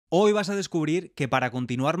Hoy vas a descubrir que para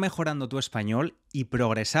continuar mejorando tu español y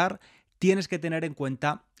progresar, tienes que tener en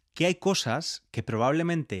cuenta que hay cosas que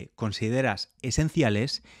probablemente consideras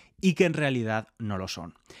esenciales y que en realidad no lo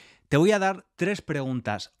son. Te voy a dar 3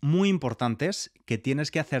 preguntas muy importantes que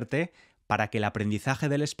tienes que hacerte para que el aprendizaje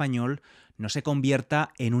del español no se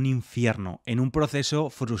convierta en un infierno, en un proceso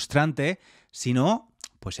frustrante, sino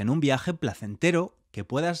pues en un viaje placentero que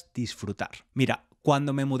puedas disfrutar. Mira,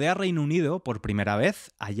 cuando me mudé a Reino Unido por primera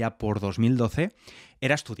vez, allá por 2012,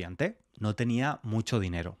 era estudiante, no tenía mucho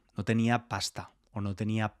dinero, no tenía pasta o no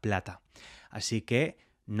tenía plata, así que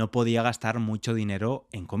no podía gastar mucho dinero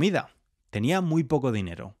en comida. Tenía muy poco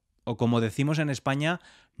dinero, o como decimos en España,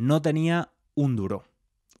 no tenía un duro.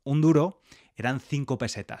 Un duro eran 5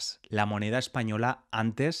 pesetas, la moneda española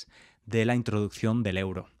antes de la introducción del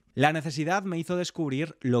euro. La necesidad me hizo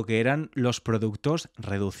descubrir lo que eran los productos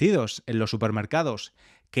reducidos en los supermercados,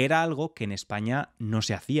 que era algo que en España no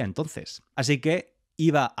se hacía entonces. Así que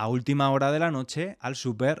iba a última hora de la noche al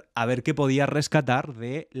súper a ver qué podía rescatar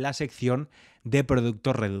de la sección de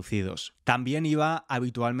productos reducidos. También iba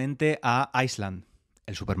habitualmente a Iceland,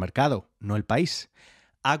 el supermercado, no el país,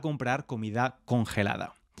 a comprar comida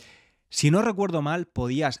congelada. Si no recuerdo mal,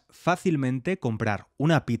 podías fácilmente comprar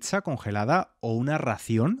una pizza congelada o una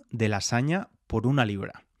ración de lasaña por 1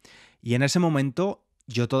 libra. Y en ese momento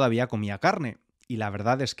yo todavía comía carne. Y la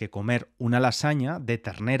verdad es que comer una lasaña de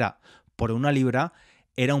ternera por 1 libra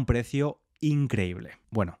era un precio increíble.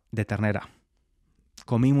 Bueno, de ternera.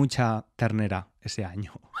 Comí mucha ternera ese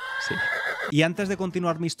año. Sí. Y antes de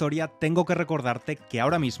continuar mi historia, tengo que recordarte que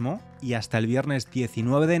ahora mismo, y hasta el viernes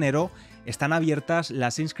 19 de enero, están abiertas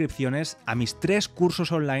las inscripciones a mis 3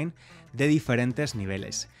 cursos online de diferentes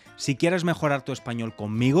niveles. Si quieres mejorar tu español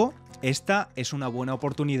conmigo, esta es una buena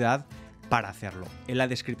oportunidad para hacerlo. En la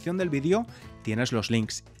descripción del vídeo tienes los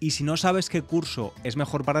links. Y si no sabes qué curso es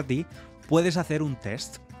mejor para ti, puedes hacer un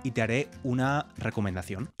test y te haré una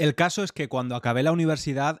recomendación. El caso es que cuando acabé la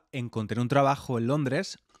universidad encontré un trabajo en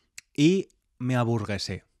Londres y me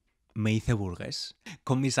aburguesé. Me hice burgués.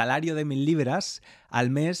 Con mi salario de 1.000 libras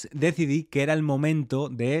al mes decidí que era el momento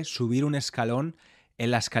de subir un escalón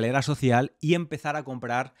en la escalera social y empezar a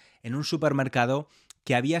comprar en un supermercado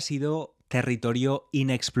que había sido territorio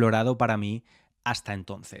inexplorado para mí hasta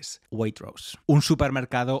entonces, Waitrose. Un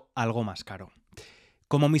supermercado algo más caro.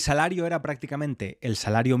 Como mi salario era prácticamente el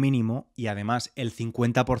salario mínimo y además el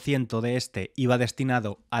 50% de este iba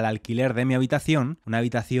destinado al alquiler de mi habitación, una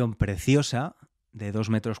habitación preciosa de 2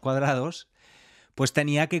 metros cuadrados, pues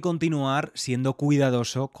tenía que continuar siendo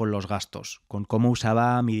cuidadoso con los gastos, con cómo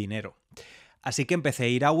usaba mi dinero. Así que empecé a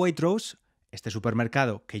ir a Waitrose, este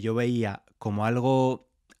supermercado que yo veía como algo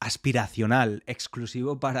aspiracional,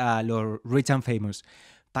 exclusivo para los rich and famous,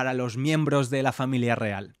 para los miembros de la familia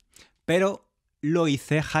real. Pero lo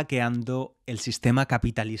hice hackeando el sistema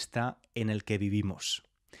capitalista en el que vivimos.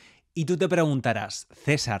 Y tú te preguntarás,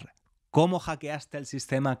 César, ¿cómo hackeaste el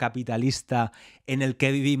sistema capitalista en el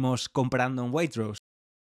que vivimos comprando en Waitrose?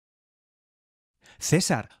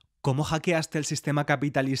 César, ¿cómo hackeaste el sistema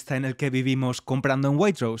capitalista en el que vivimos comprando en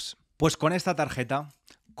Waitrose? Pues con esta tarjeta.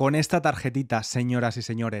 Con esta tarjetita, señoras y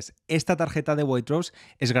señores, esta tarjeta de Waitrose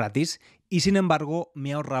es gratis y sin embargo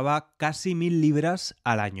me ahorraba casi 1.000 libras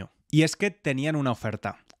al año. Y es que tenían una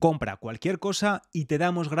oferta. Compra cualquier cosa y te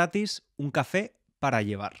damos gratis un café para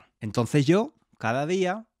llevar. Entonces yo, cada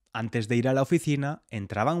día, antes de ir a la oficina,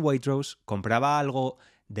 entraba en Waitrose, compraba algo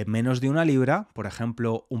de menos de 1 libra, por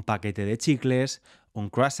ejemplo, un paquete de chicles, un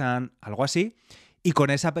croissant, algo así, y con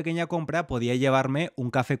esa pequeña compra podía llevarme un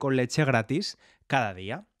café con leche gratis cada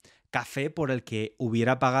día. Café por el que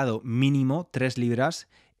hubiera pagado mínimo 3 libras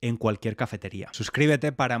en cualquier cafetería.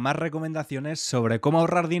 Suscríbete para más recomendaciones sobre cómo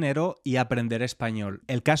ahorrar dinero y aprender español.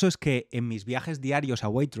 El caso es que en mis viajes diarios a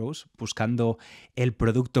Waitrose, buscando el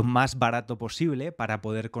producto más barato posible para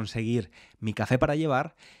poder conseguir mi café para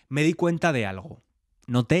llevar, me di cuenta de algo.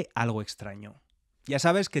 Noté algo extraño. Ya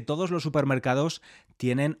sabes que todos los supermercados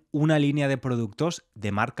tienen una línea de productos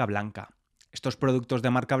de marca blanca. Estos productos de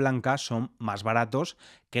marca blanca son más baratos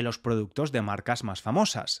que los productos de marcas más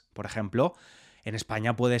famosas. Por ejemplo, en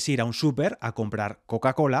España puedes ir a un súper a comprar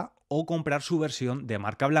Coca-Cola o comprar su versión de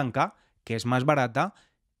marca blanca, que es más barata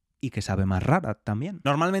y que sabe más rara también.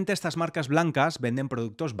 Normalmente estas marcas blancas venden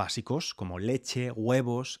productos básicos como leche,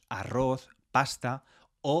 huevos, arroz, pasta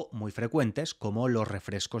o muy frecuentes como los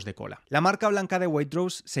refrescos de cola. La marca blanca de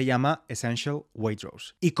Waitrose se llama ESENCIAL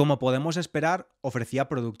Waitrose y como podemos esperar ofrecía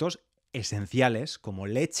productos esenciales como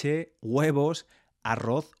leche, huevos,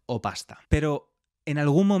 arroz o pasta. Pero en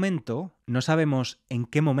algún momento, no sabemos en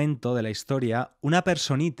qué momento de la historia, una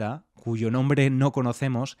personita, cuyo nombre no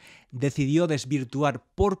conocemos, decidió desvirtuar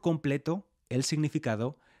por completo el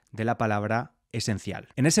significado de la palabra esencial.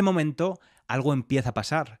 En ese momento, algo empieza a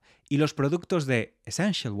pasar y los productos de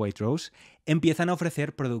Essential Waitrose empiezan a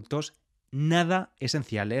ofrecer productos nada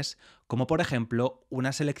esenciales, como por ejemplo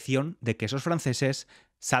una selección de quesos franceses,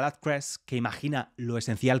 salad cress, que imagina lo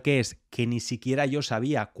esencial que es, que ni siquiera yo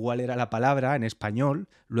sabía cuál era la palabra en español,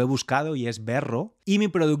 lo he buscado y es berro, y mi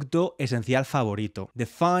producto esencial favorito, The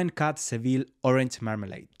Fine Cut Seville Orange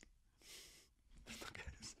Marmalade.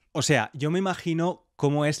 O sea, yo me imagino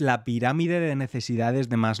cómo es la pirámide de necesidades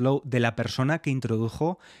de Maslow de la persona que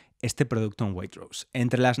introdujo este producto en Waitrose.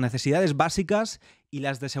 Entre las necesidades básicas y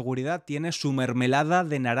las de seguridad tiene su mermelada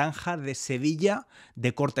de naranja de Sevilla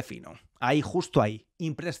de corte fino. Ahí, justo ahí.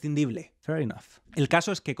 Imprescindible. Fair enough. El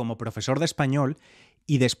caso es que como profesor de español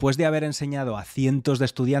y después de haber enseñado a cientos de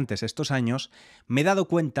estudiantes estos años, me he dado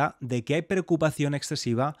cuenta de que hay preocupación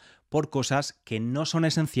excesiva por cosas que no son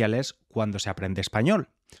esenciales cuando se aprende español.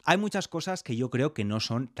 Hay muchas cosas que yo creo que no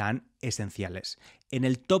son tan esenciales. En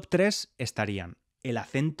el top 3 estarían el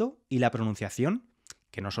acento y la pronunciación,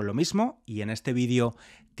 que no son lo mismo, y en este vídeo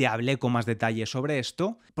te hablé con más detalle sobre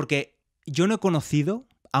esto, porque yo no he conocido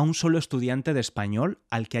a un solo estudiante de español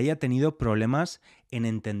al que haya tenido problemas en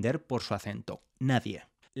entender por su acento. Nadie.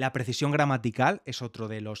 La precisión gramatical es otro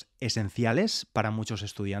de los esenciales para muchos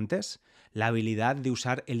estudiantes. La habilidad de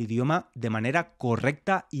usar el idioma de manera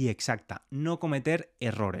correcta y exacta, no cometer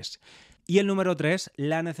errores. Y el número 3,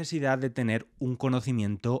 la necesidad de tener un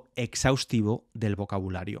conocimiento exhaustivo del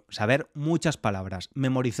vocabulario. Saber muchas palabras,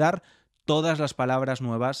 memorizar todas las palabras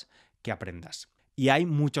nuevas que aprendas. Y hay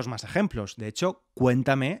muchos más ejemplos. De hecho,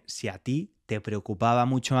 cuéntame si a ti te preocupaba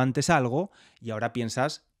mucho antes algo y ahora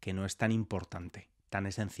piensas que no es tan importante, tan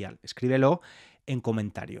esencial. Escríbelo en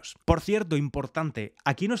comentarios. Por cierto, importante,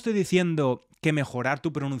 aquí no estoy diciendo que mejorar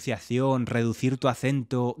tu pronunciación, reducir tu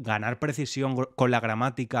acento, ganar precisión con la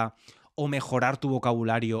gramática o mejorar tu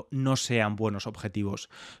vocabulario no sean buenos objetivos.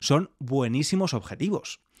 Son buenísimos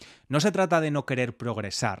objetivos. No se trata de no querer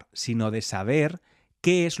progresar, sino de saber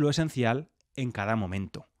qué es lo esencial en cada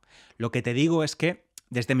momento. Lo que te digo es que,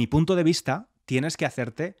 desde mi punto de vista, tienes que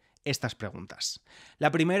hacerte estas preguntas.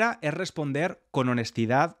 La primera es responder con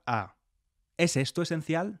honestidad a ¿es esto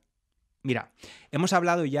esencial? Mira, hemos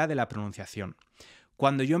hablado ya de la pronunciación.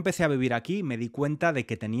 Cuando yo empecé a vivir aquí me di cuenta de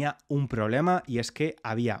que tenía un problema y es que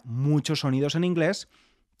había muchos sonidos en inglés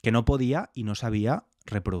que no podía y no sabía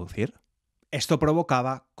reproducir. Esto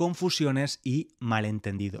provocaba confusiones y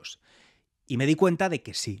malentendidos. Y me di cuenta de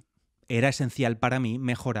que sí, era esencial para mí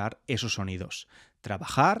mejorar esos sonidos,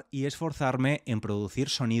 trabajar y esforzarme en producir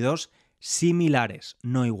sonidos similares,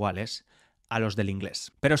 no iguales, a los del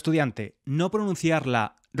inglés. Pero estudiante, no pronunciar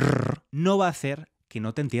la R no va a hacer que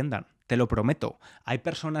no te entiendan. Te lo prometo, hay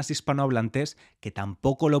personas hispanohablantes que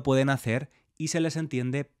tampoco lo pueden hacer y se les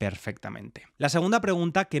entiende perfectamente. La segunda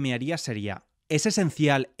pregunta que me haría sería, ¿es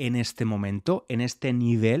esencial en este momento, en este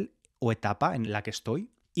nivel o etapa en la que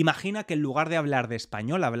estoy? Imagina que en lugar de hablar de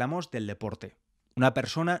español hablamos del deporte. Una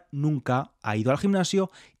persona nunca ha ido al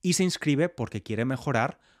gimnasio y se inscribe porque quiere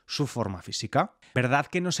mejorar su forma física. ¿Verdad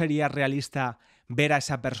que no sería realista ver a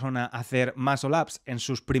esa persona hacer muscle-ups en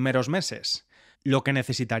sus primeros meses? Lo que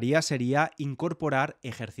necesitaría sería incorporar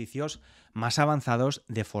ejercicios más avanzados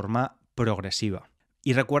de forma progresiva.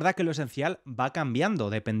 Y recuerda que lo esencial va cambiando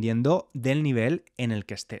dependiendo del nivel en el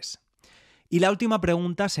que estés. Y la última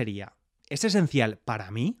pregunta sería, ¿es esencial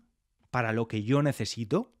para mí? ¿Para lo que yo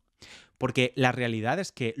necesito? Porque la realidad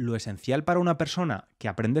es que lo esencial para una persona que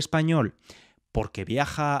aprende español porque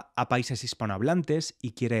viaja a países hispanohablantes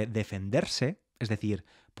y quiere defenderse, es decir,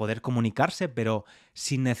 poder comunicarse pero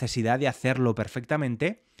sin necesidad de hacerlo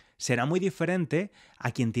perfectamente, será muy diferente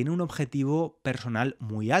a quien tiene un objetivo personal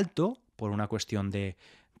muy alto por una cuestión de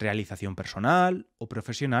realización personal o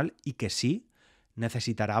profesional y que sí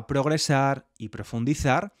necesitará progresar y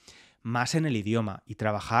profundizar más en el idioma y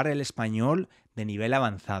trabajar el español de nivel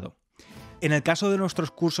avanzado. En el caso de nuestros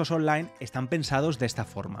cursos online están pensados de esta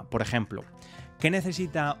forma. Por ejemplo, ¿qué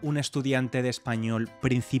necesita un estudiante de español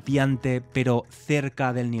principiante pero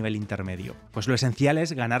cerca del nivel intermedio? Pues lo esencial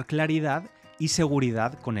es ganar claridad y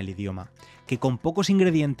seguridad con el idioma. Que con pocos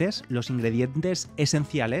ingredientes, los ingredientes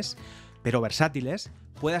esenciales pero versátiles,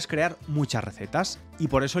 puedas crear muchas recetas. Y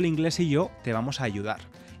por eso el inglés y yo te vamos a ayudar.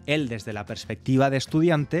 Él desde la perspectiva de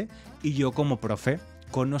estudiante y yo como profe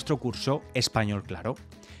con nuestro curso Español Claro.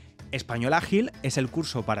 Español Ágil es el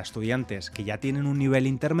curso para estudiantes que ya tienen un nivel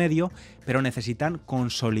intermedio, pero necesitan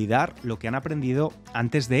consolidar lo que han aprendido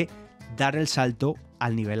antes de dar el salto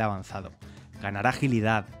al nivel avanzado. Ganar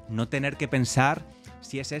agilidad, no tener que pensar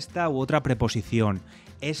si es esta u otra preposición,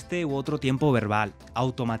 este u otro tiempo verbal,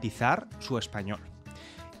 automatizar su español.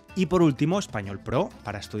 Y por último, Español Pro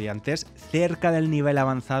para estudiantes cerca del nivel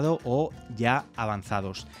avanzado o ya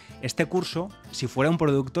avanzados. Este curso, si fuera un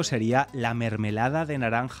producto, sería la mermelada de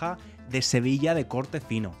naranja de Sevilla de corte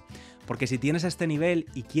fino. Porque si tienes este nivel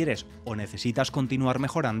y quieres o necesitas continuar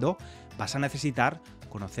mejorando, vas a necesitar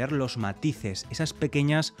conocer los matices, esas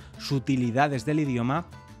pequeñas sutilidades del idioma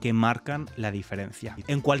que marcan la diferencia.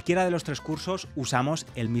 En cualquiera de los 3 cursos usamos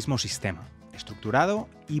el mismo sistema, estructurado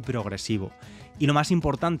y progresivo. Y lo más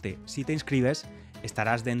importante, si te inscribes,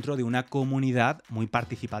 estarás dentro de una comunidad muy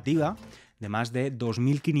participativa de más de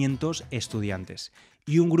 2.500 estudiantes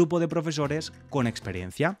y un grupo de profesores con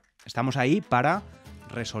experiencia. Estamos ahí para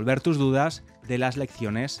resolver tus dudas de las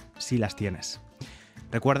lecciones si las tienes.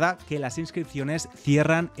 Recuerda que las inscripciones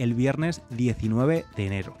cierran el viernes 19 de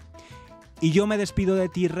enero. Y yo me despido de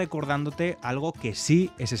ti recordándote algo que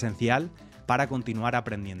sí es esencial para continuar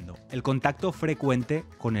aprendiendo: el contacto frecuente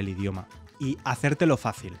con el idioma y hacértelo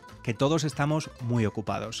fácil, que todos estamos muy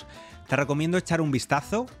ocupados. Te recomiendo echar un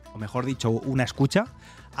vistazo, o mejor dicho, una escucha,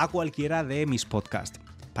 a cualquiera de mis podcasts,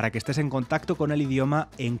 para que estés en contacto con el idioma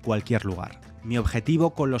en cualquier lugar. Mi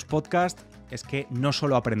objetivo con los podcasts es que no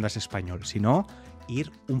solo aprendas español, sino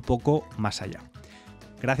ir un poco más allá.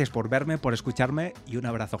 Gracias por verme, por escucharme y un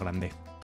abrazo grande.